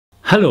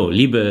Hallo,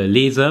 liebe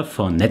Leser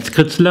von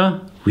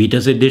Netzkritzler,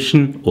 Readers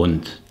Edition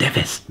und der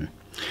Westen.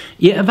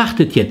 Ihr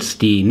erwartet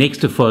jetzt die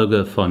nächste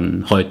Folge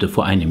von Heute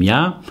vor einem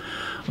Jahr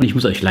und ich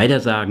muss euch leider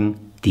sagen,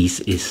 dies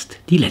ist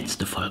die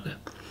letzte Folge.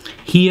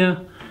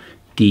 Hier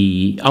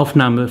die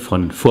Aufnahme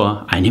von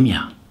vor einem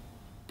Jahr.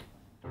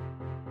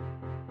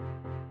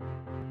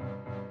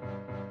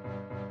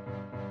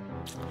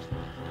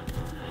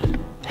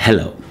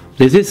 Hello,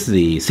 this is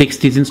the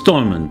 60th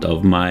installment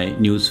of my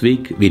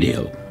Newsweek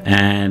video.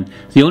 And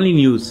the only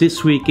news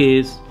this week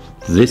is,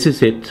 this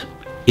is it,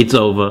 it's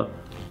over,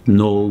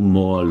 no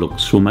more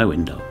looks through my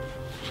window.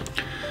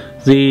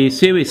 The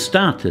series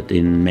started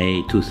in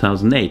May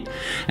 2008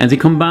 and the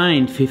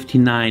combined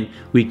 59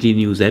 weekly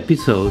news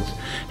episodes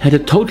had a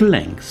total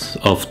length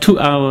of 2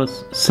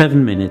 hours,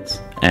 7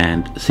 minutes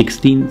and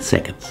 16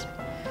 seconds.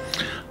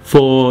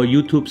 For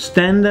YouTube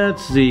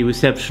standards, the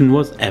reception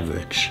was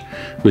average,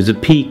 with a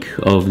peak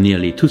of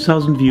nearly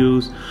 2,000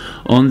 views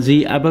on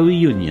the ABBA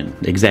reunion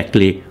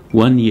exactly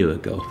 1 year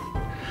ago,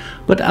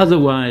 but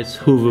otherwise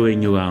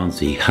hovering around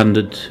the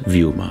 100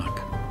 view mark.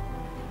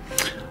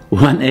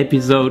 One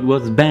episode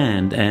was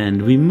banned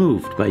and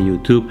removed by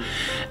YouTube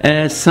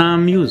as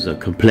some user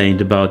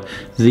complained about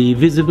the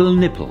visible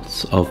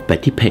nipples of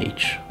Betty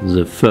Page,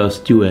 the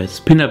first US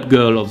pin-up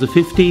girl of the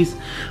 50s,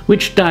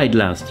 which died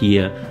last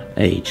year,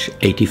 age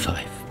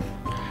 85.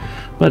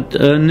 But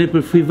a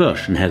nipple-free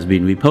version has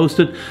been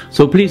reposted,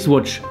 so please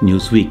watch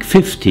Newsweek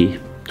 50,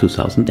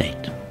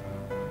 2008.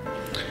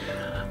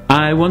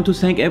 I want to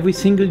thank every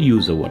single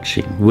user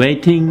watching,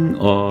 rating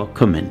or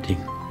commenting.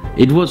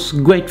 It was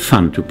great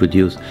fun to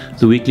produce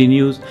the weekly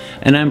news,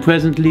 and I'm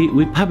presently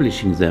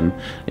republishing them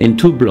in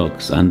 2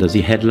 blogs under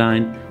the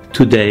headline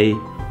Today,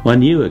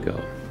 1 year ago.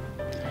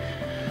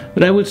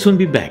 But I will soon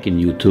be back in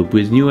YouTube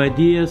with new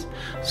ideas,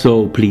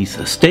 so please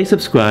stay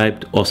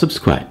subscribed or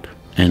subscribe.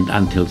 And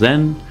until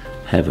then,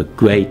 have a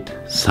great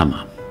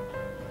summer.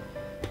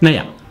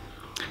 Naja,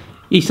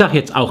 ich sage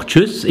jetzt auch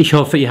Tschüss. Ich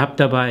hoffe, ihr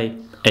habt dabei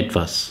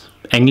etwas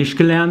Englisch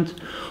gelernt.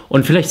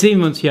 Und vielleicht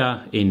sehen wir uns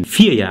ja in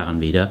 4 Jahren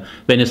wieder,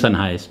 wenn es dann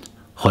heißt,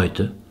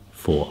 heute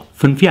vor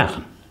 5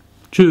 Jahren.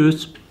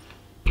 Tschüss.